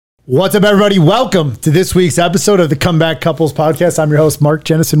What's up, everybody? Welcome to this week's episode of the Comeback Couples Podcast. I'm your host, Mark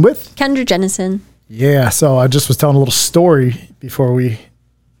Jennison with Kendra Jennison. Yeah, so I just was telling a little story before we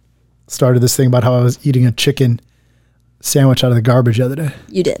started this thing about how I was eating a chicken sandwich out of the garbage the other day.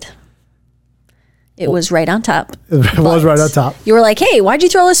 You did. It was right on top. It was right on top. You were like, hey, why'd you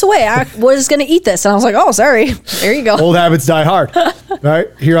throw this away? I was going to eat this. And I was like, oh, sorry. There you go. Old habits die hard, right?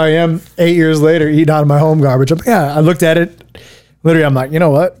 Here I am 8 years later eating out of my home garbage. I looked at it. Literally, I'm like, you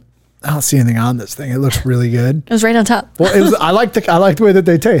know what? I don't see anything on this thing. It looks really good. It was right on top. Well, it was. I like the way that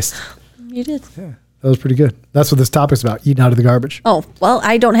they taste. You did. Yeah, that was pretty good. That's what this topic's about, eating out of the garbage. Oh, well,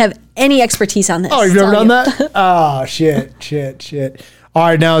 I don't have any expertise on this. Oh, you've never done that? Oh, shit. All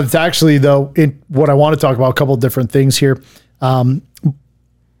right, now it's actually, though, what I want to talk about, a couple of different things here.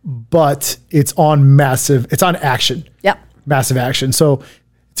 But it's on action. Yep. Massive action. So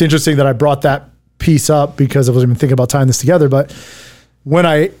it's interesting that I brought that piece up because I wasn't even thinking about tying this together. But when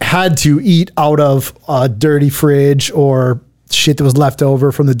I had to eat out of a dirty fridge or shit that was left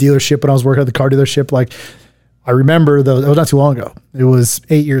over from the dealership when I was working at the car dealership, like I remember it was not too long ago. It was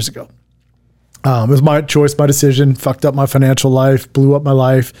 8 years ago. It was my choice, my decision, fucked up my financial life, blew up my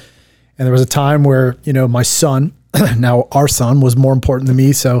life. And there was a time where, my son, now our son, was more important than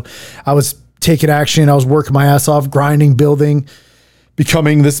me. So I was taking action. I was working my ass off, grinding, building,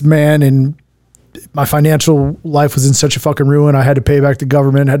 becoming this man. And my financial life was in such a fucking ruin. I had to pay back the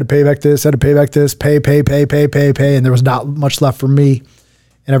government, had to pay back this, pay. And there was not much left for me.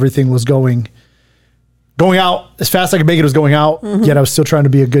 And everything was going out as fast as I could make it. Was going out. Mm-hmm. Yet I was still trying to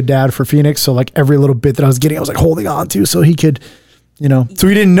be a good dad for Phoenix. So like every little bit that I was getting, I was like holding on to so he could, so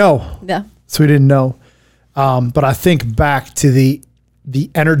he didn't know. Yeah. So he didn't know. But I think back to the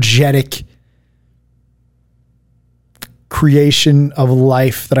energetic creation of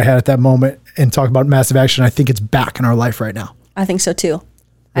life that I had at that moment and talk about massive action. I think it's back in our life right now. I think so too. Right?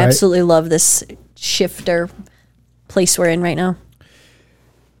 I absolutely love this shifter place we're in right now.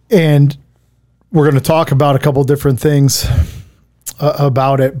 And we're going to talk about a couple different things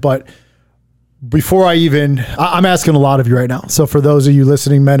about it. But before I'm asking a lot of you right now. So for those of you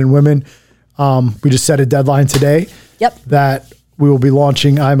listening, men and women, we just set a deadline today. Yep. That we will be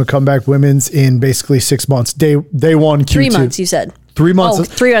launching I'm a Comeback Women's in basically 6 months. Day one, Q2. 3 months, you said. 3 months. Oh,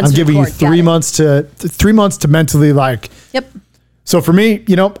 3 months. I'm giving you 3 months to 3 months to mentally Yep. So for me,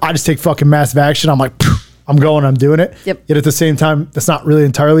 I just take fucking massive action. I'm like, I'm going, I'm doing it. Yep. Yet at the same time, that's not really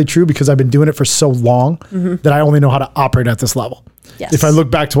entirely true because I've been doing it for so long that I only know how to operate at this level. Yes. If I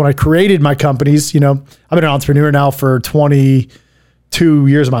look back to when I created my companies, I've been an entrepreneur now for 22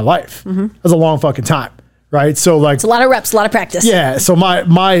 years of my life. That's a long fucking time. Right. So like it's a lot of reps, a lot of practice. Yeah. So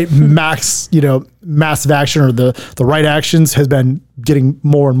my max, massive action or the right actions has been getting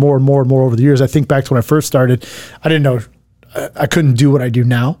more and more over the years. I think back to when I first started, I didn't know I couldn't do what I do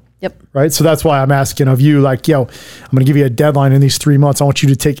now. Yep. Right. So that's why I'm asking of you, like, I'm going to give you a deadline in these 3 months. I want you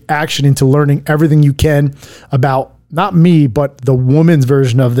to take action into learning everything you can about not me, but the woman's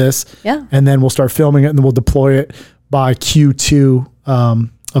version of this. Yeah. And then we'll start filming it and then we'll deploy it by Q2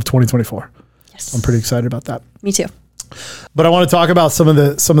 of 2024. I'm pretty excited about that. Me too. But I want to talk about some of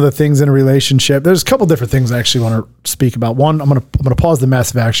the things in a relationship. There's a couple different things I actually want to speak about. One, I'm going to pause the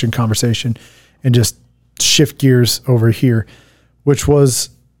massive action conversation and just shift gears over here, which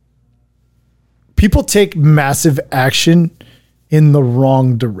was people take massive action in the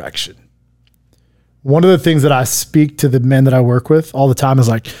wrong direction. One of the things that I speak to the men that I work with all the time is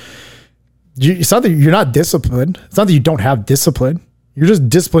like, it's not that you're not disciplined. It's not that you don't have discipline. You're just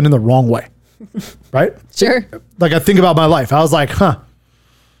disciplined in the wrong way. Right? Sure. Like I think about my life. I was like,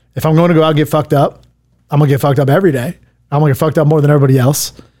 if I'm going to go out and get fucked up, I'm going to get fucked up every day. I'm going to get fucked up more than everybody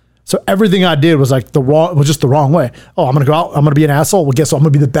else. So everything I did was like just the wrong way. Oh, I'm going to go out. I'm going to be an asshole. Well, guess what? I'm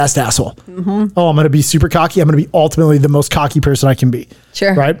going to be the best asshole. Mm-hmm. Oh, I'm going to be super cocky. I'm going to be ultimately the most cocky person I can be.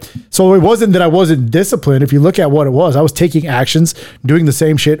 Sure. Right. So it wasn't that I wasn't disciplined. If you look at what it was, I was taking actions, doing the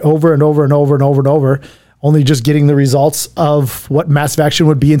same shit over and over and over and over and over, only just getting the results of what massive action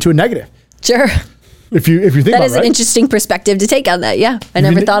would be into a negative. Sure. If you think that about is it, an interesting perspective to take on that. Yeah. I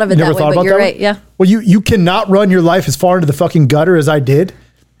never thought of it that way, but you're right. Yeah. Well, you cannot run your life as far into the fucking gutter as I did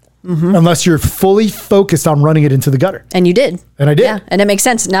unless you're fully focused on running it into the gutter. And you did. And I did. Yeah. And it makes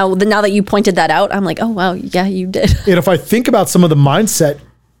sense. Now that you pointed that out, I'm like, oh, wow. Yeah, you did. And if I think about some of the mindset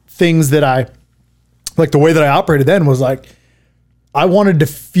things that the way that I operated then was like, I wanted to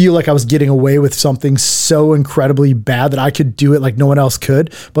feel like I was getting away with something so incredibly bad that I could do it like no one else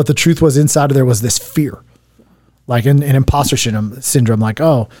could. But the truth was inside of there was this fear, like an imposter syndrome, like,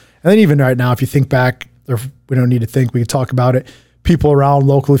 oh, and then even right now, if you think back, we don't need to think, we can talk about it. People around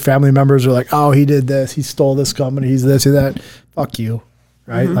locally, family members are like, oh, he did this, he stole this company, he's this, he that. Fuck you.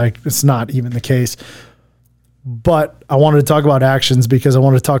 right? Like it's not even the case. But I wanted to talk about actions because I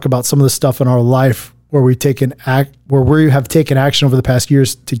wanted to talk about some of the stuff in our life where we have taken action over the past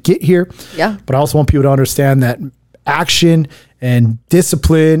years to get here. Yeah. But I also want people to understand that action and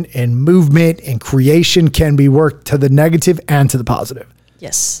discipline and movement and creation can be worked to the negative and to the positive.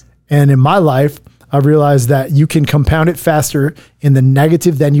 Yes. And in my life, I realized that you can compound it faster in the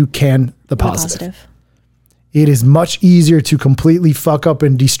negative than you can the positive. It is much easier to completely fuck up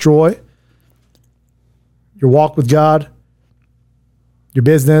and destroy your walk with God, your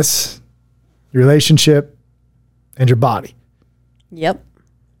business, your relationship, and your body. Yep.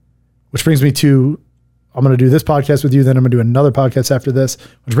 Which brings me to, I'm going to do this podcast with you, then I'm going to do another podcast after this,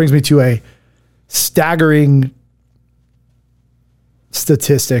 which brings me to a staggering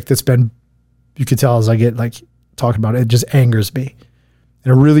statistic that's been, you can tell as I get like talking about it, it just angers me.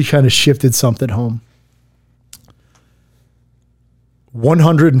 And it really kind of shifted something home.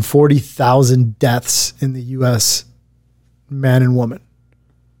 140,000 deaths in the U.S., man and woman,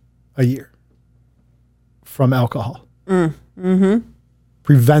 a year from alcohol.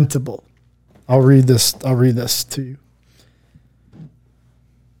 Preventable. I'll read this to you.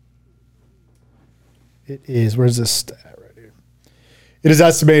 It is, where's this stat right here? It is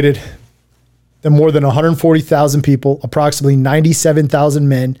estimated that more than 140,000 people, approximately 97,000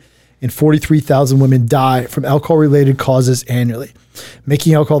 men and 43,000 women die from alcohol-related causes annually,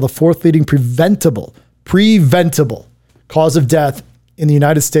 making alcohol the fourth leading preventable cause of death in the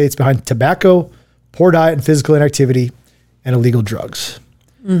United States behind tobacco, poor diet and physical inactivity, and illegal drugs.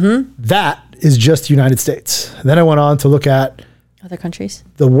 That is just the United States. And then I went on to look at other countries,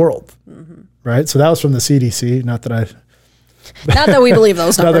 the world, right? So that was from the CDC. Not that we believe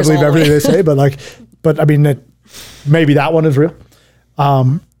those not numbers. that I believe everything they say, but I mean, maybe that one is real.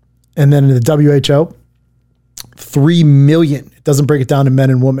 And then in the WHO, 3 million, it doesn't break it down to men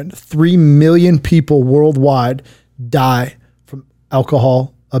and women, 3 million people worldwide die from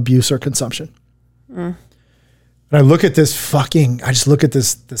alcohol abuse or consumption. And I look at this I just look at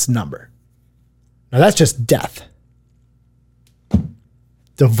this number. Now that's just death.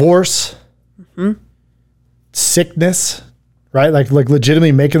 Divorce, sickness, right? Like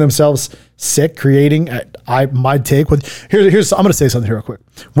legitimately making themselves sick, creating my take with here's I'm going to say something here real quick.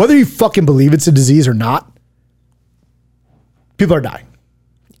 Whether you fucking believe it's a disease or not, people are dying.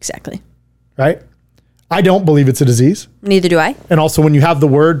 Exactly. Right? I don't believe it's a disease. Neither do I. And also when you have the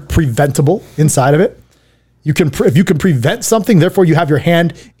word preventable inside of it, if you can prevent something, therefore you have your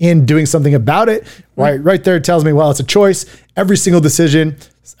hand in doing something about it. Right there it tells me, well, it's a choice. Every single decision,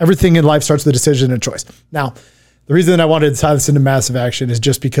 everything in life starts with a decision and a choice. Now, the reason that I wanted to tie this into massive action is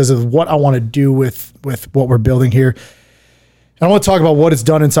just because of what I want to do with what we're building here. And I want to talk about what it's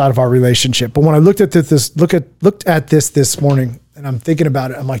done inside of our relationship. But when I looked at this morning and I'm thinking about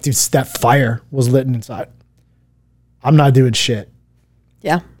it, I'm like, dude, that fire was lit inside. I'm not doing shit.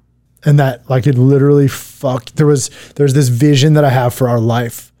 Yeah. And that like it literally there's this vision that I have for our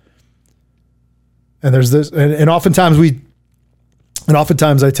life. And there's this, and oftentimes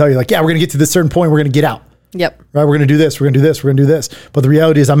I tell you like, yeah, we're going to get to this certain point. We're going to get out. Yep. Right. We're going to do this. We're going to do this. We're going to do this. But the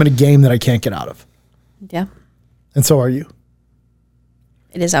reality is I'm in a game that I can't get out of. Yeah. And so are you.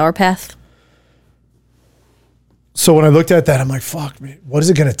 It is our path. So when I looked at that, I'm like, fuck, man, what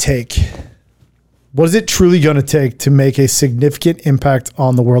is it going to take? What is it truly going to take to make a significant impact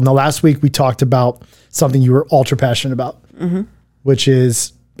on the world? Now, last week we talked about something you were ultra passionate about, which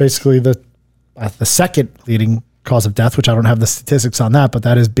is basically the second leading cause of death, which I don't have the statistics on that, but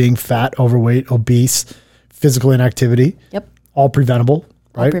that is being fat, overweight, obese, physical inactivity. Yep. All preventable,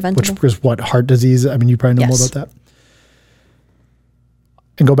 right? All preventable. Which is what, heart disease? I mean, you probably know more about that.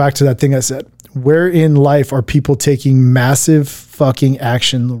 And go back to that thing I said. Where in life are people taking massive fucking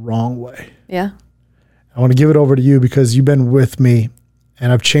action the wrong way? Yeah. I want to give it over to you because you've been with me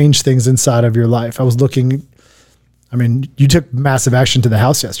and I've changed things inside of your life. You took massive action to the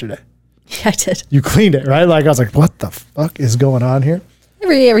house yesterday. Yeah, I did. You cleaned it, right? Like I was like, what the fuck is going on here?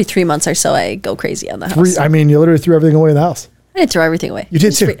 Every 3 months or so, I go crazy on the house. You literally threw everything away in the house. I didn't throw everything away. You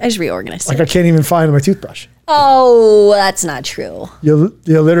did too. I just reorganized it. I can't even find my toothbrush. Oh, that's not true. You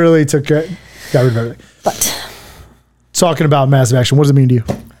literally got rid of everything. But talking about massive action, what does it mean to you?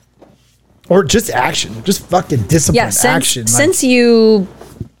 Or just action, just fucking discipline, action. Since you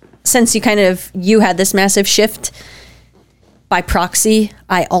had this massive shift, by proxy,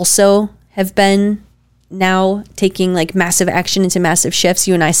 I also have been now taking like massive action into massive shifts.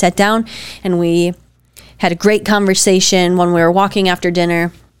 You and I sat down and we had a great conversation when we were walking after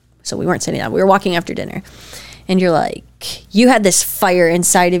dinner. So we weren't sitting down, we were walking after dinner. And you're like, you had this fire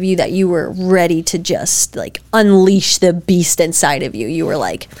inside of you that you were ready to just like unleash the beast inside of you. You were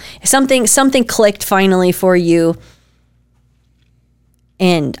like, something clicked finally for you.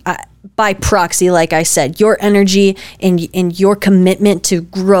 And by proxy, like I said, your energy and your commitment to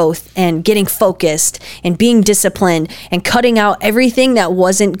growth and getting focused and being disciplined and cutting out everything that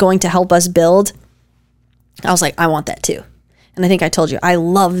wasn't going to help us build. I was like, I want that too. And I think I told you, I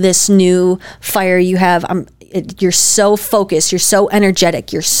love this new fire you have. You're so focused. You're so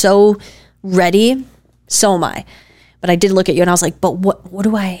energetic. You're so ready. So am I. But I did look at you and I was like, but what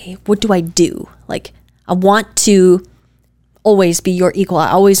do I do? Like, I want to always be your equal. I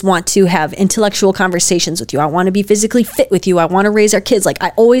always want to have intellectual conversations with you. I want to be physically fit with you. I want to raise our kids. Like, I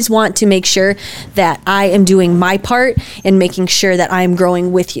always want to make sure that I am doing my part and making sure that I am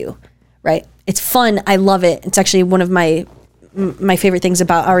growing with you, right? It's fun. I love it. It's actually one of my favorite things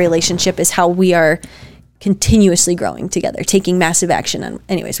about our relationship is how we are continuously growing together, taking massive action. And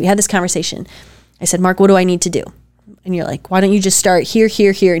anyways, we had this conversation. I said, Mark, what do I need to do? And you're like, why don't you just start here,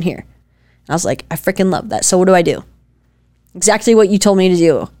 here, here, and here? And I was like, I freaking love that. So what do I do? Exactly what you told me to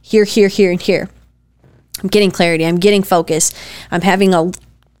do. Here, here, here, and here. I'm getting clarity. I'm getting focus. I'm having a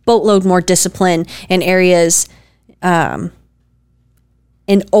boatload more discipline in areas. And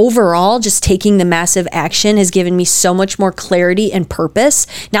overall, just taking the massive action has given me so much more clarity and purpose,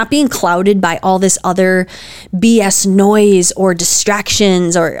 not being clouded by all this other BS noise or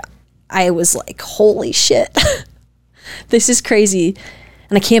distractions. Or I was like, holy shit, this is crazy.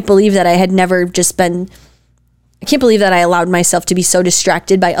 And I can't believe that I had never just been... I can't believe that I allowed myself to be so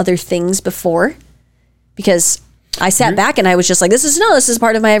distracted by other things before, because I sat back and I was just like, this is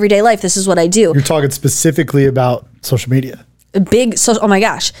part of my everyday life. This is what I do. You're talking specifically about social media. Oh my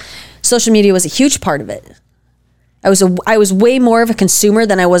gosh. Social media was a huge part of it. I was way more of a consumer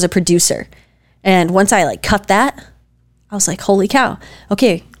than I was a producer. And once I like cut that, I was like, holy cow.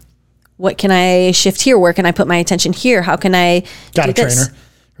 Okay. What can I shift here? Where can I put my attention here? How can I got a trainer?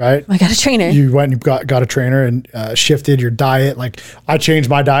 Right? I got a trainer. You went and got a trainer and shifted your diet. Like, I changed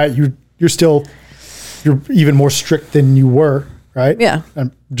my diet. You're even more strict than you were, right? Yeah.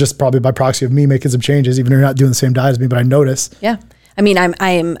 And just probably by proxy of me making some changes, even though you're not doing the same diet as me, but I notice. Yeah. I mean,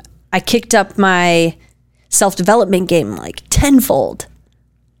 I kicked up my self-development game like tenfold.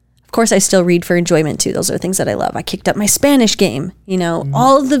 Of course, I still read for enjoyment too. Those are things that I love. I kicked up my Spanish game,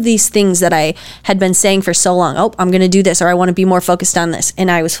 all of these things that I had been saying for so long. Oh, I'm going to do this, or I want to be more focused on this. And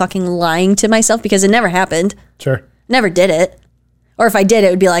I was fucking lying to myself because it never happened. Sure. Never did it. Or if I did, it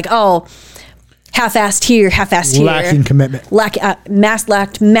would be like, oh, half-assed here, half-assed here. Lacking commitment.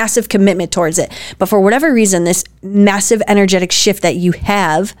 Lacked massive commitment towards it. But for whatever reason, this massive energetic shift that you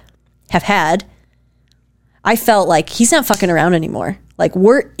have had, I felt like he's not fucking around anymore. Like,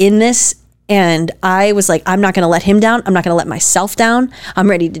 we're in this, and I was like, I'm not going to let him down. I'm not going to let myself down. I'm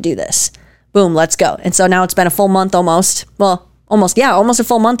ready to do this. Boom, let's go. And so now it's been a full month almost. Well, almost a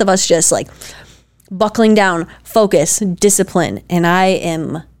full month of us just like buckling down, focus, discipline, and I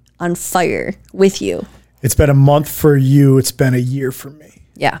am on fire with you. It's been a month for you. It's been a year for me.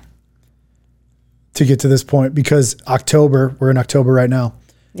 Yeah. To get to this point, because we're in October right now.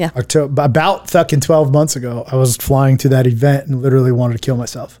 Yeah. About fucking 12 months ago, I was flying to that event and literally wanted to kill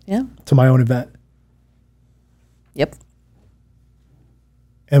myself. Yeah. To my own event. Yep.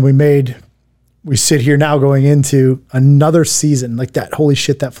 And we sit here now going into another season like that. Holy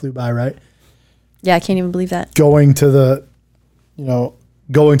shit, that flew by, right? Yeah, I can't even believe that. Going to the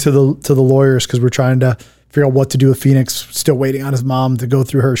lawyers because we're trying to figure out what to do with Phoenix. Still waiting on his mom to go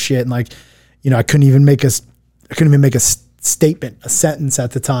through her shit, and I couldn't even make a statement, a sentence at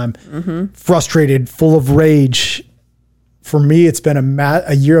the time. Mm-hmm. Frustrated, full of rage. For me, it's been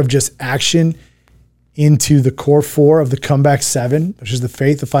a year of just action into the core four of the comeback 7, which is the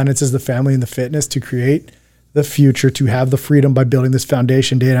faith, the finances, the family, and the fitness, to create the future, to have the freedom by building this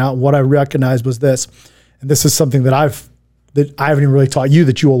foundation day and out. What I recognized was this, and this is something that I haven't even really taught you,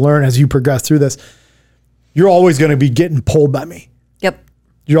 that you will learn as you progress through this. You're always going to be getting pulled by me. Yep.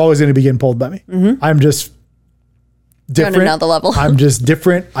 You're always going to be getting pulled by me. Mm-hmm. I'm just different. On another level. I'm just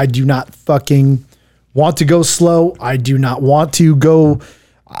different. I do not fucking want to go slow. I do not want to go.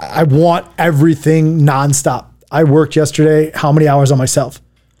 I want everything nonstop. I worked yesterday, how many hours on myself?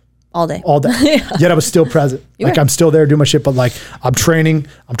 All day. Yeah. Yet I was still present. I'm still there doing my shit, but I'm training,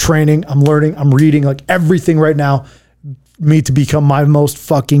 I'm learning, I'm reading, everything right now, me to become my most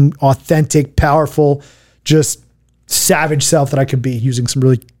fucking authentic, powerful, just savage self that I could be, using some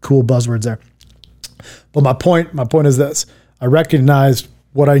really cool buzzwords there. But my point is this. I recognized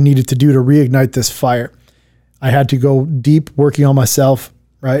what I needed to do to reignite this fire. I had to go deep working on myself,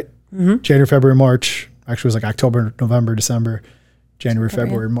 right? Mm-hmm. January, February, March, Actually, it was like October, November, December, January,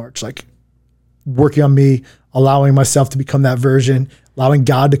 February, March. Like working on me, allowing myself to become that version, allowing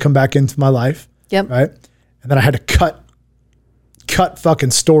God to come back into my life. Yep. Right. And then I had to cut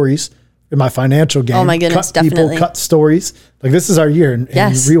fucking stories in my financial game. Oh my goodness, cut people, definitely. cut stories. Like this is our year in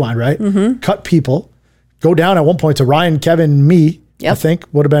Rewind, right? Mm-hmm. Cut people. Go down at one point to Ryan, Kevin, me, I think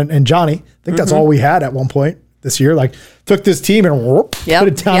would have been, and Johnny. I think that's all we had at one point this year. Like took this team and put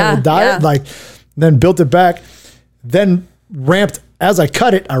it down on the diet, like then built it back, then ramped, as I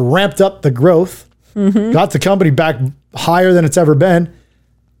cut it, I ramped up the growth, got the company back higher than it's ever been.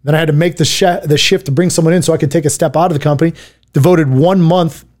 Then I had to make the shift to bring someone in so I could take a step out of the company. Devoted 1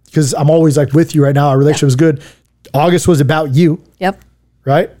 month, because I'm always like with you right now. Our relationship was good. August was about you. Yep.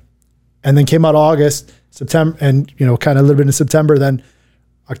 Right? And then came out August, September, and kind of a little bit in September, then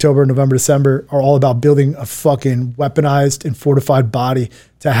October, November, December are all about building a fucking weaponized and fortified body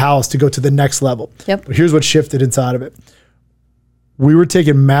to house to go to the next level. Yep. But here's what shifted inside of it. We were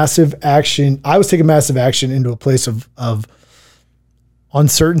taking massive action. I was taking massive action into a place of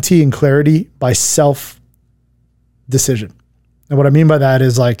uncertainty and clarity by self-decision. And what I mean by that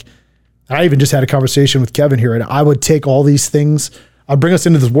is like, I even just had a conversation with Kevin here, and I would take all these things, I'd bring us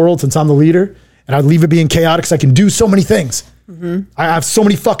into this world since I'm the leader, and I'd leave it being chaotic because I can do so many things. I have so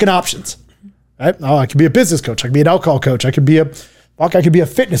many fucking options. Right? Oh, I could be a business coach. I could be an alcohol coach. I could be a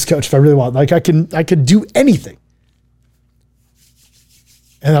fitness coach if I really want. Like I could do anything.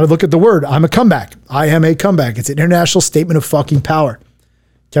 And I look at the word, I'm a comeback. I am a comeback. It's an international statement of fucking power.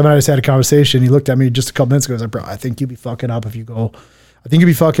 Kevin and I just had a conversation. He looked at me just a couple minutes ago. He was like, bro, I think you'd be fucking up if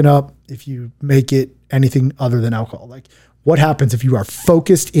you make it anything other than alcohol. Like what happens if you are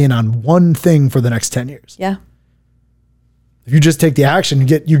focused in on one thing for the next 10 years? Yeah. If you just take the action, you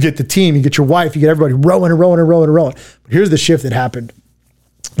get the team, you get your wife, you get everybody rowing. But here's the shift that happened.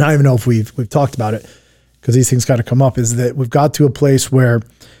 And I don't even know if we've talked about it because these things got to come up, is that we've got to a place where,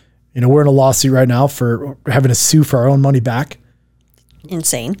 we're in a lawsuit right now for having to sue for our own money back.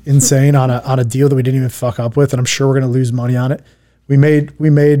 Insane on a deal that we didn't even fuck up with. And I'm sure we're going to lose money on it. We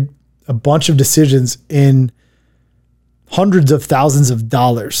made a bunch of decisions in hundreds of thousands of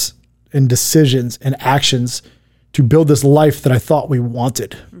dollars in decisions and actions to build this life that I thought we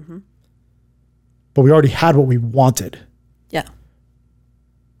wanted. But we already had what we wanted. Yeah.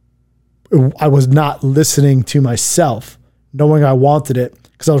 I was not listening to myself, knowing I wanted it,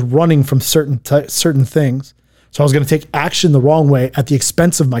 because I was running from certain things. So I was going to take action the wrong way at the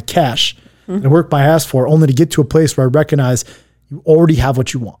expense of my cash and work my ass for it, only to get to a place where I recognize you already have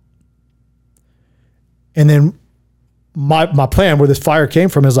what you want. And then my plan, where this fire came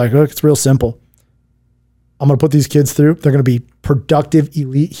from, is like, look, it's real simple. I'm going to put these kids through. They're going to be productive,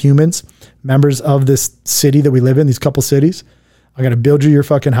 elite humans, members of this city that we live in, these couple cities. I'm going to build you your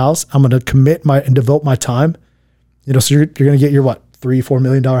fucking house. I'm going to commit and devote my time. So you're going to get your $3-4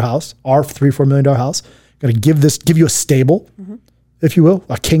 million house, our $3-4 million house. Going to give you a stable, if you will,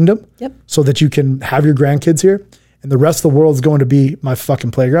 a kingdom, so that you can have your grandkids here. And the rest of the world is going to be my fucking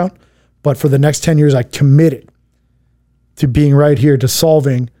playground. But for the next 10 years, I committed to being right here, to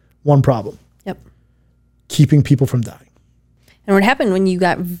solving one problem. Keeping people from dying. And what happened when you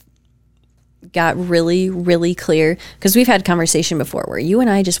got really, really clear, because we've had conversation before where you and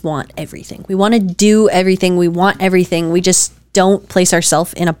I just want everything. We want to do everything. We want everything. We just don't place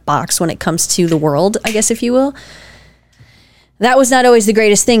ourselves in a box when it comes to the world, I guess, if you will. That was not always the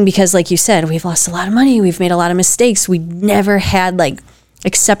greatest thing because, like you said, we've lost a lot of money. We've made a lot of mistakes. We never had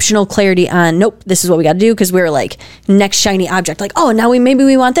exceptional clarity on, nope, this is what we got to do, because we were like next shiny object. Like, oh, now maybe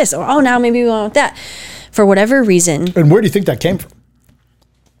we want this, or oh, now maybe we want that. For whatever reason. And where do you think that came from?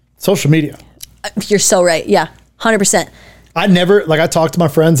 Social media. You're so right. Yeah, 100%. I never, I talk to my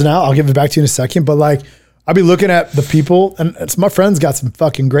friends now, I'll give it back to you in a second, but I'll be looking at the people, and my friends got some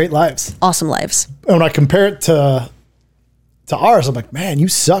fucking great lives. Awesome lives. And when I compare it to ours, I'm like, man, you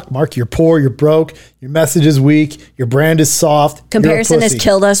suck, Mark. You're poor, you're broke, your message is weak, your brand is soft. Comparison has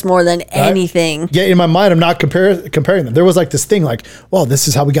killed us more than anything. Yeah, in my mind, I'm not comparing them. There was this thing well, this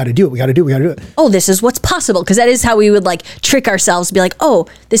is how we got to do it. We got to do it. Oh, this is what's possible. Because that is how we would trick ourselves to be like, oh,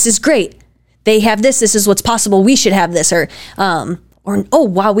 this is great. They have this. This is what's possible. We should have this. Or oh,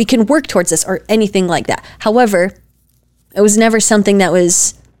 wow, we can work towards this, or anything like that. However, it was never something that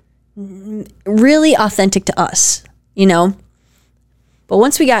was really authentic to us, But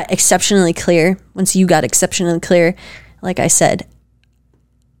once you got exceptionally clear, like I said,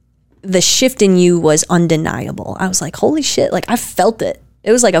 the shift in you was undeniable. I was like, holy shit, I felt it.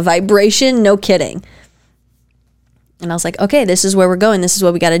 It was like a vibration, no kidding. And I was like, okay, this is where we're going. This is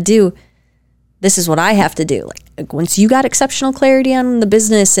what we got to do. This is what I have to do. like once you got exceptional clarity on the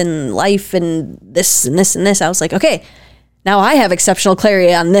business and life and this and this and this, I was like, okay, now I have exceptional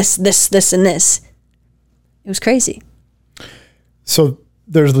clarity on this, this, and this. It was crazy. So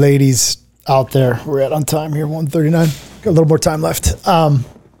there's ladies out there. We're at on time here, 1:39. Got a little more time left.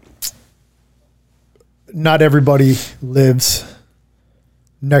 Not everybody lives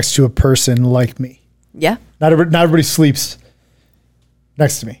next to a person like me. Yeah. Not everybody sleeps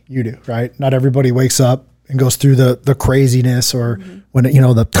next to me. You do, right? Not everybody wakes up and goes through the craziness, or when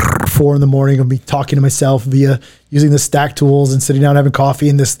the 4 a.m. of me talking to myself via using the stack tools and sitting down having coffee.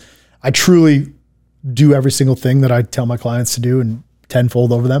 And this, I truly do every single thing that I tell my clients to do and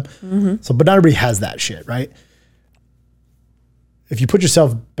tenfold over them. So, but not everybody has that shit, right? If you put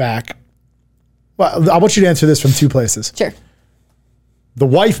yourself back, well, I want you to answer this from two places. Sure. The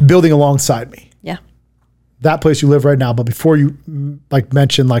wife building alongside me. Yeah. That place you live right now. But before you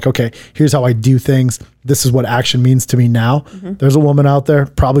mention okay, here's how I do things. This is what action means to me now. There's a woman out there,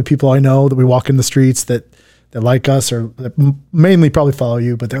 probably people I know that we walk in the streets that like us, or that mainly probably follow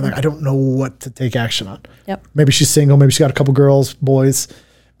you, but they're like, I don't know what to take action on. Yep. Maybe she's single. Maybe she's got a couple girls, boys.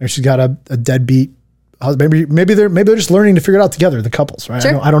 Maybe she's got a deadbeat. Maybe they're just learning to figure it out together, the couples, right?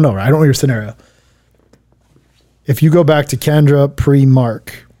 Sure. I don't know. Right? I don't know your scenario. If you go back to Kendra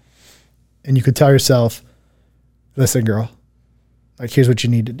pre-Mark and you could tell yourself, listen, girl, here's what you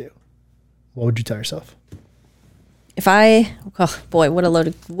need to do, what would you tell yourself? Oh boy, what a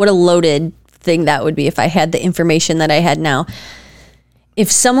loaded thing that would be if I had the information that I had now.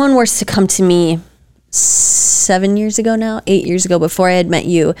 If someone were to come to me 8 years ago, before I had met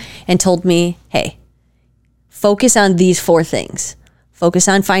you, and told me, hey, focus on these 4 things. Focus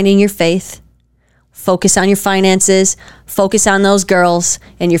on finding your faith, focus on your finances, focus on those girls,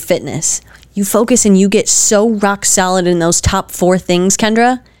 and your fitness. You focus and you get so rock solid in those top 4 things,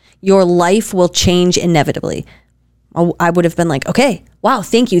 Kendra, your life will change inevitably. I would have been like, okay, wow,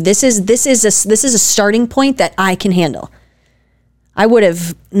 thank you. This is a starting point that I can handle. I would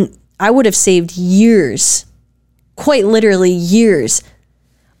have saved years, quite literally years,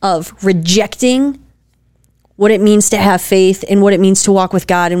 of rejecting what it means to have faith and what it means to walk with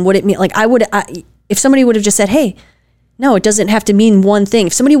God and what it means. If somebody would have just said, hey, no, it doesn't have to mean one thing.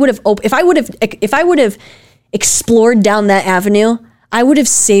 If somebody would have, if I would have explored down that avenue, I would have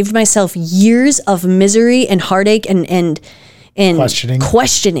saved myself years of misery and heartache and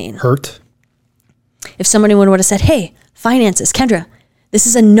questioning. Hurt. If somebody would have said, hey, finances, Kendra, this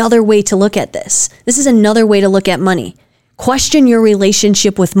is another way to look at this. This is another way to look at money. Question your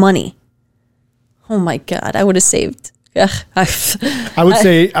relationship with money. Oh my God, I would have saved. I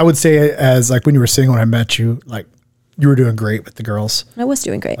would say as when you were single when I met you, you were doing great with the girls. I was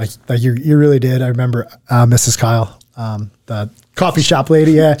doing great. You really did. I remember Mrs. Kyle, the coffee shop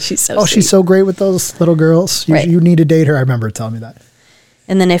lady. Yeah. She's so sweet. She's so great with those little girls. You need to date her. I remember her telling me that.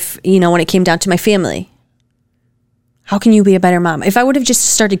 And then when it came down to my family, how can you be a better mom? If I would have just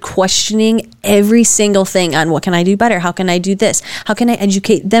started questioning every single thing on what can I do better? How can I do this? How can I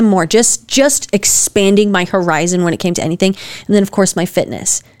educate them more? Just expanding my horizon when it came to anything. And then of course my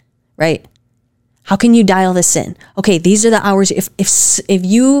fitness, right? How can you dial this in? Okay, these are the hours. If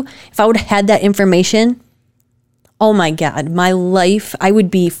I would have had that information, oh my God, my life, I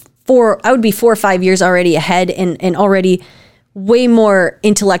would be 4 or 5 years already ahead and already way more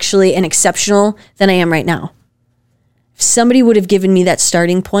intellectually and exceptional than I am right now. If somebody would have given me that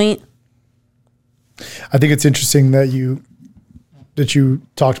starting point. I think it's interesting that you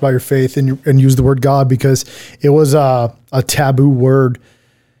talked about your faith and used the word God, because it was a taboo word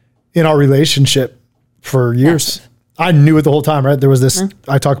in our relationship for years. Yeah. I knew it the whole time, right? There was this,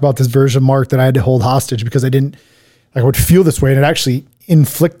 I talk about this version of Mark that I had to hold hostage because I would feel this way, and it actually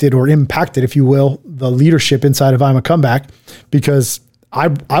inflicted or impacted, if you will, the leadership inside of I'm a Comeback, because I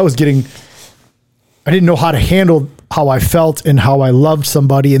didn't know how to handle how I felt and how I loved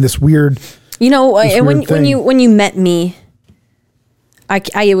somebody in this weird, when you met me,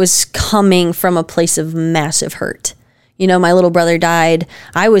 I was coming from a place of massive hurt. My little brother died.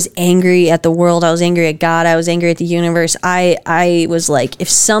 I was angry at the world. I was angry at God. I was angry at the universe. I was like, if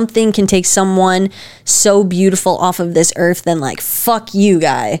something can take someone so beautiful off of this earth, then fuck you,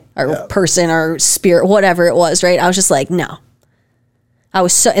 guy or person or spirit, whatever it was, right? I was just like, no. I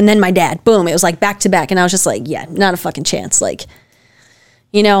was and then my dad, boom, it was back to back. And I was just like, yeah, not a fucking chance. And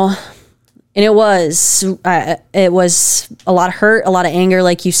it was a lot of hurt, a lot of anger,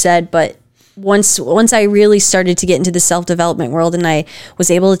 like you said, but once I really started to get into the self-development world and I was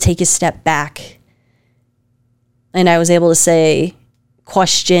able to take a step back and I was able to say,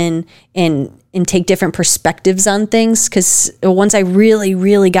 question and take different perspectives on things. Because once I really,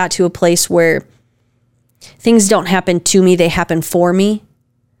 really got to a place where things don't happen to me, they happen for me.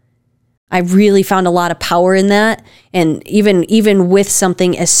 I really found a lot of power in that. And even with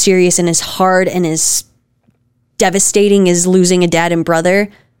something as serious and as hard and as devastating as losing a dad and brother,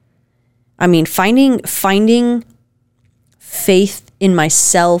 I mean, finding faith in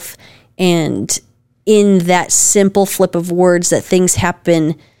myself and in that simple flip of words that things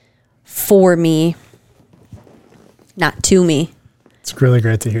happen for me, not to me. It's really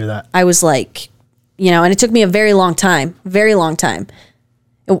great to hear that. I was like, and it took me a very long time.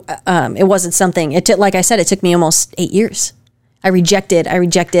 It wasn't something, like I said, it took me almost 8 years. I rejected.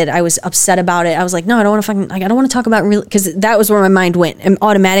 I was upset about it. I was like, no, I don't want to I don't want to talk about because that was where my mind went. And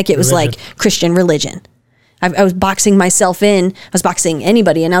automatic, it was like Christian religion. I was boxing myself in. I was boxing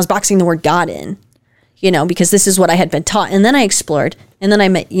anybody, and I was boxing the word God in, because this is what I had been taught. And then I explored, and then I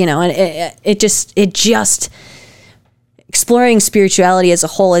met, and it just exploring spirituality as a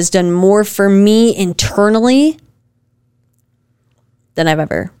whole has done more for me internally than I've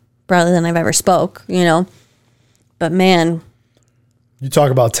ever spoke, but man, you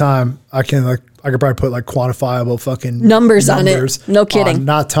talk about time. I could probably put like quantifiable fucking numbers on it. No kidding.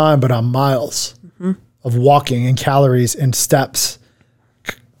 Not time, but on miles of walking and calories and steps,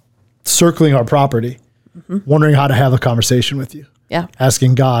 circling our property, wondering how to have a conversation with you. Yeah.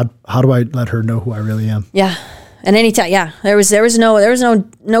 Asking God, how do I let her know who I really am? Yeah. And anytime, there was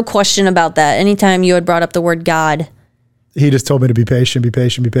no question about that. Anytime you had brought up the word God, he just told me to be patient.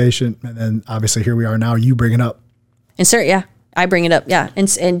 And then obviously here we are now, you bring it up. I bring it up. Yeah.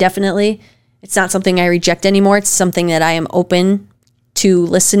 And definitely it's not something I reject anymore. It's something that I am open to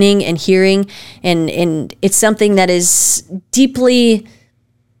listening and hearing. And it's something that is deeply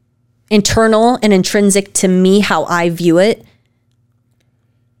internal and intrinsic to me, how I view it.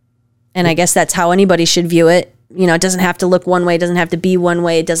 And I guess that's how anybody should view it. It doesn't have to look one way. It doesn't have to be one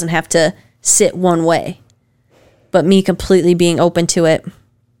way. It doesn't have to sit one way. But me completely being open to it,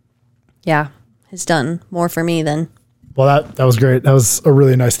 has done more for me than. Well, that was great. That was a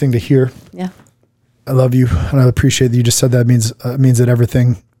really nice thing to hear. Yeah. I love you, and I appreciate that you just said that. It means that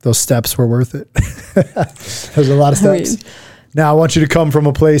everything, those steps were worth it. There's a lot of steps. Now, I want you to come from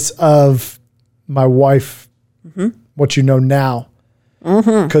a place of my wife, what you know now.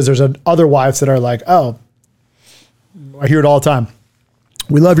 Because there's other wives that are like, oh, I hear it all the time.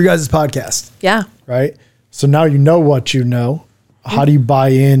 We love your guys' podcast. Yeah. Right? So now you know what you know. How do you buy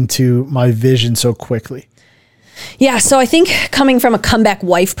into my vision so quickly? Yeah. So I think coming from a comeback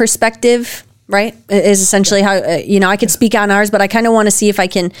wife perspective, right, is essentially how, I could speak on ours, but I kind of want to see if I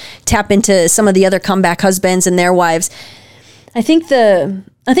can tap into some of the other comeback husbands and their wives. I think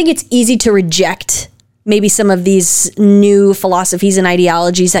it's easy to reject maybe some of these new philosophies and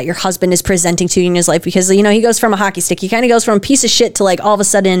ideologies that your husband is presenting to you in his life, because, he goes from a hockey stick. He kind of goes from a piece of shit to like all of a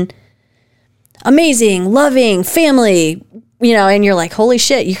sudden amazing, loving, family, and you're like, holy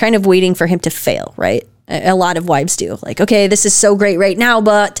shit, you're kind of waiting for him to fail, right? A lot of wives do. Like, okay, this is so great right now,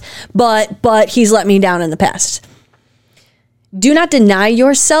 but he's let me down in the past. Do not deny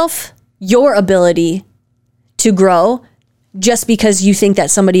yourself your ability to grow just because you think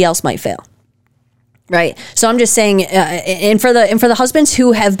that somebody else might fail. Right. So I'm just saying, and for the husbands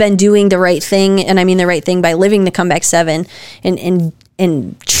who have been doing the right thing, and I mean the right thing by living the comeback 7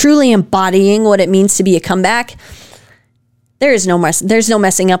 and truly embodying what it means to be a comeback, there's no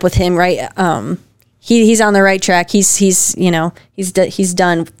messing up with him. Right. He's on the right track. He's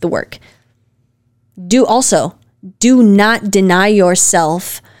done the work. Do not deny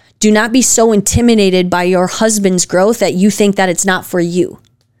yourself. Do not be so intimidated by your husband's growth that you think that it's not for you.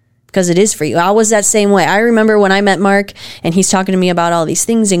 Because it is for you. I was that same way. I remember when I met Mark and he's talking to me about all these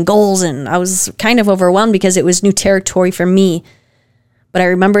things and goals, and I was kind of overwhelmed because it was new territory for me. But I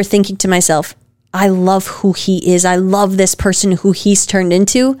remember thinking to myself, I love who he is. I love this person who he's turned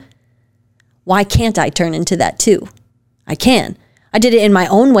into. Why can't I turn into that too? I can. I did it in my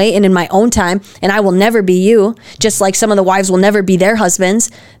own way and in my own time, and I will never be you, just like some of the wives will never be their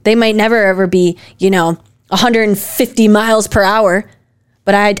husbands. They might never ever be, 150 miles per hour.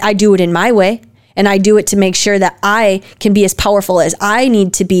 But I do it in my way, and I do it to make sure that I can be as powerful as I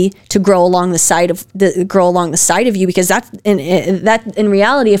need to be to grow along the side of you. Because that's in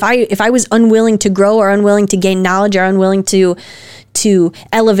reality, if I was unwilling to grow or unwilling to gain knowledge or unwilling to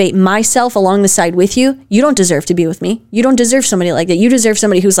elevate myself along the side with you, you don't deserve to be with me. You don't deserve somebody like that. You deserve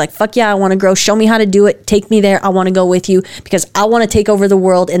somebody who's like, fuck yeah, I want to grow. Show me how to do it. Take me there. I want to go with you because I want to take over the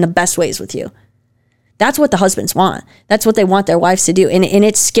world in the best ways with you. That's what the husbands want. That's what they want their wives to do. And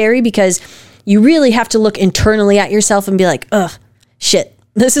it's scary because you really have to look internally at yourself and be like, ugh, shit,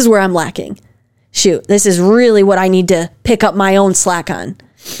 this is where I'm lacking. Shoot, this is really what I need to pick up my own slack on.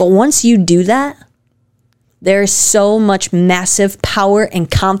 But once you do that, There's so much massive power and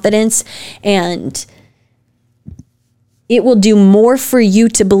confidence, and it will do more for you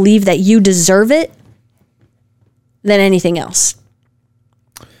to believe that you deserve it than anything else.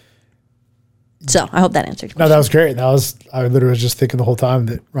 So I hope that answered your question. No, that was great. I literally was just thinking the whole time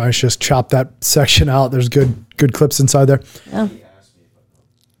that Ryan just chopped that section out. There's good clips inside there. Yeah.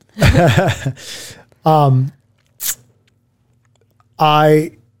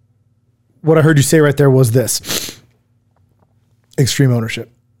 What I heard you say right there was this: extreme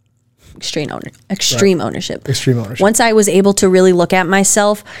ownership. Extreme ownership. Extreme ownership. Once I was able to really look at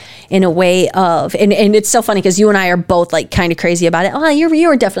myself in a way of, and it's so funny because you and I are both like kind of crazy about it. Oh, you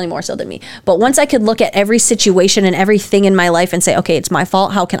were definitely more so than me. But once I could look at every situation and everything in my life and say, okay, it's my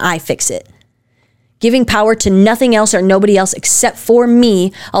fault. How can I fix it? Giving power to nothing else or nobody else except for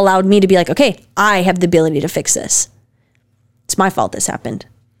me allowed me to be like, okay, I have the ability to fix this. It's my fault this happened.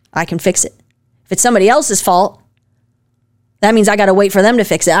 I can fix it. If it's somebody else's fault, that means I got to wait for them to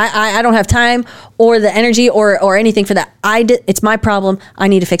fix it. I don't have time or the energy or anything for that. It's my problem. I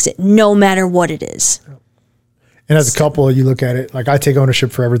need to fix it no matter what it is. And as a couple, you look at it like I take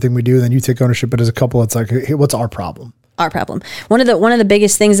ownership for everything we do, then you take ownership. But as a couple, it's like, hey, what's our problem? Our problem. One of the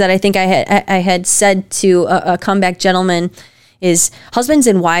biggest things that I think I had said to a comeback gentleman is husbands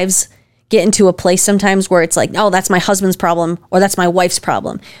and wives get into a place sometimes where it's like, oh, that's my husband's problem or that's my wife's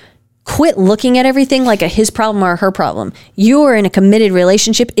problem. Quit looking at everything like a his problem or a her problem. You are in a committed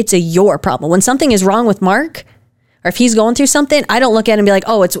relationship. It's a your problem. When something is wrong with Mark, or if he's going through something, I don't look at him and be like,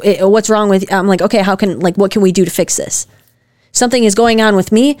 oh, what's wrong with, I'm like, okay, what can we do to fix this? Something is going on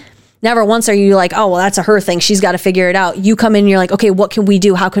with me. Never once are you like, oh, well, that's a her thing. She's got to figure it out. You come in and you're like, okay, what can we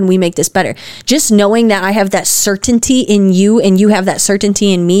do? How can we make this better? Just knowing that I have that certainty in you and you have that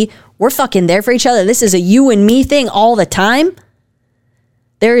certainty in me, we're fucking there for each other. This is a you and me thing all the time.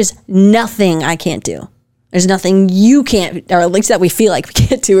 There is nothing I can't do. There's nothing you can't, or at least that we feel like we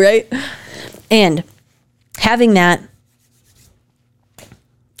can't do, right? And having that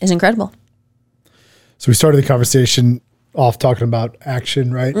is incredible. So we started the conversation off talking about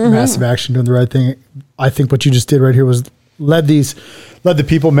action, right? Mm-hmm. Massive action, doing the right thing. I think what you just did right here was led the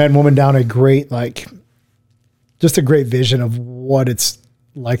people, man, woman, down a great, just a great vision of what it's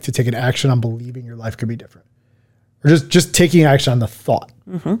like to take an action on believing your life could be different. Or just taking action on the thought.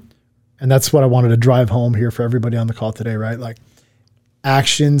 Mm-hmm. And that's what I wanted to drive home here for everybody on the call today, right? Like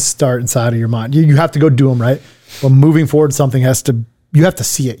actions start inside of your mind. You have to go do them, right? But moving forward, something you have to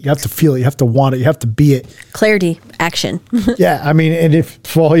see it. You have to feel it. You have to want it. You have to be it. Clarity, action. Yeah. I mean, and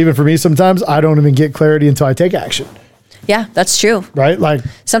even for me, sometimes I don't even get clarity until I take action. Yeah, that's true. Right? Like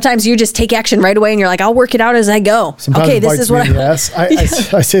sometimes you just take action right away and you're like, I'll work it out as I go. Okay, this is what I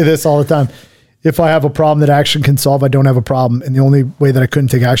say this all the time. If I have a problem that action can solve, I don't have a problem. And the only way that I couldn't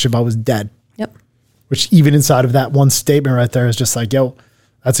take action if I was dead. Yep. Which even inside of that one statement right there is just like, yo,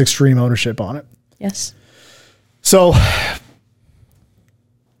 that's extreme ownership on it. Yes. So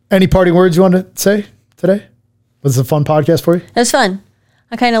any parting words you want to say today? Was this a fun podcast for you? It was fun.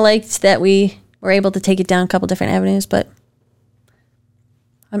 I kind of liked that we were able to take it down a couple different avenues, but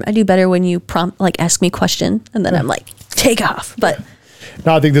I do better when you ask me a question and then I'm like, take off. But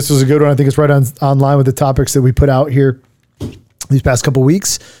no, I think this was a good one. I think it's right on line with the topics that we put out here these past couple of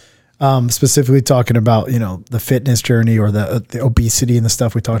weeks, specifically talking about, the fitness journey or the obesity and the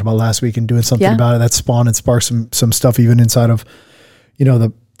stuff we talked about last week and doing something about it. That spawned and sparked some stuff even inside of,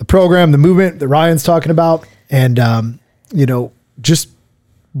 the program, the movement that Ryan's talking about. And, just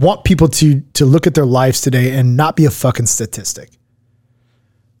want people to look at their lives today and not be a fucking statistic.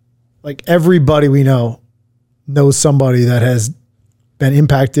 Like everybody we know knows somebody that has been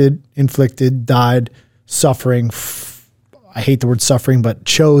impacted, inflicted, died, suffering. I hate the word suffering, but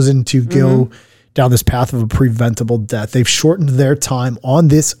chosen to go down this path of a preventable death. They've shortened their time on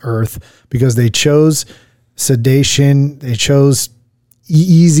this earth because they chose sedation. They chose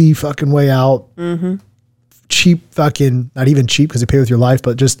easy fucking way out. Cheap fucking, not even cheap because they pay with your life,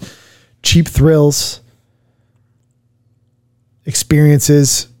 but just cheap thrills,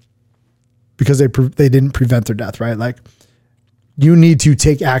 experiences because they didn't prevent their death, right? Like you need to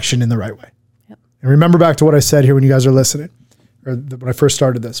take action in the right way. Yep. And remember back to what I said here when you guys are listening, or when I first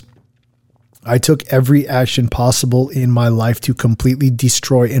started this. I took every action possible in my life to completely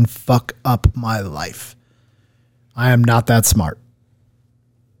destroy and fuck up my life. I am not that smart.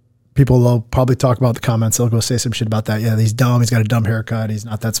 People will probably talk about the comments. They'll go say some shit about that. Yeah, he's dumb. He's got a dumb haircut. He's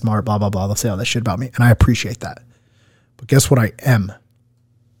not that smart, blah, blah, blah. They'll say all that shit about me. And I appreciate that. But guess what I am?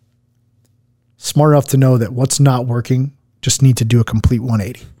 Smart enough to know that what's not working, just need to do a complete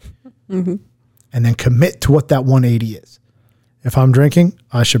 180. And then commit to what that 180 is. If I'm drinking,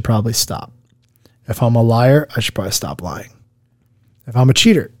 I should probably stop. If I'm a liar, I should probably stop lying. If I'm a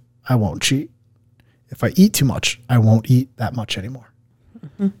cheater, I won't cheat. If I eat too much, I won't eat that much anymore.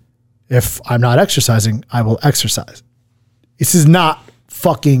 Mm-hmm. If I'm not exercising, I will exercise. This is not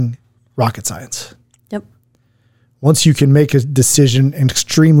fucking rocket science. Yep. Once you can make a decision and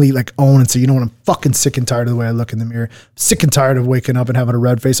extremely like own and say, you know what, I'm fucking sick and tired of the way I look in the mirror. I'm sick and tired of waking up and having a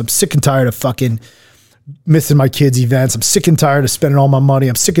red face. I'm sick and tired of fucking missing my kids' events. I'm sick and tired of spending all my money.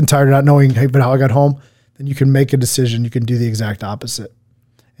 I'm sick and tired of not knowing how I got home. Then you can make a decision. You can do the exact opposite.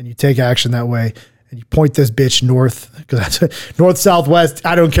 And you take action that way. And you point this bitch north, because that's north, south, west.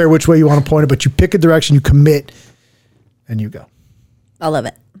 I don't care which way you want to point it, but you pick a direction, you commit, and you go. I love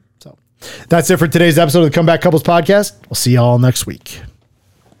it. So that's it for today's episode of the Comeback Couples Podcast. We'll see you all next week.